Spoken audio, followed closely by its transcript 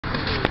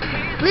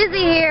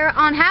Lizzie here.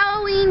 On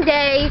Halloween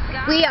day,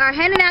 we are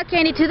handing out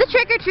candy to the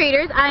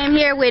trick-or-treaters. I am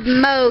here with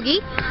Mogi,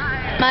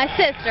 my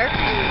sister.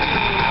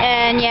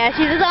 And yeah,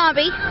 she's a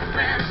zombie,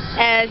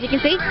 as you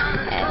can see.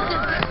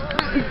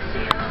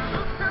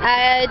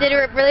 I did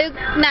it really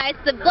nice.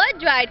 The blood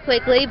dried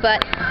quickly,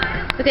 but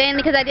okay,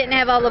 because I didn't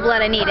have all the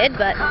blood I needed.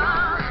 But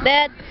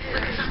that's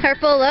her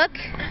full look.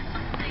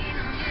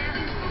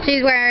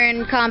 She's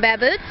wearing combat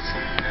boots.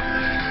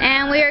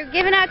 And we are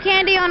giving out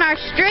candy on our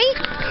street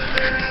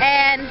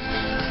and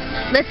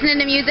listening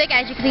to music.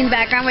 As you can see in the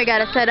background, we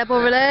got a setup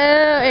over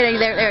there.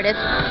 There it is.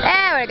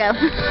 There we go.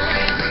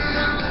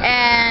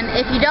 And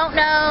if you don't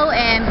know,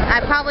 and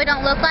I probably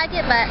don't look like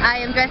it, but I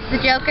am dressed as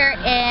the Joker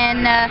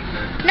in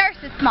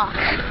nurse's smock,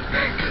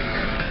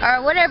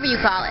 or whatever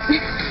you call it.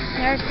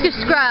 Your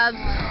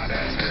scrubs.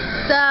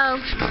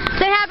 So,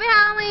 say happy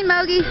Halloween,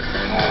 Mogi.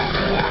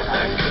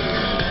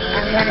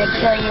 I'm gonna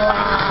kill you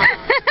all.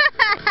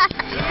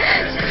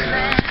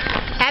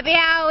 Happy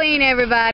Halloween, everybody.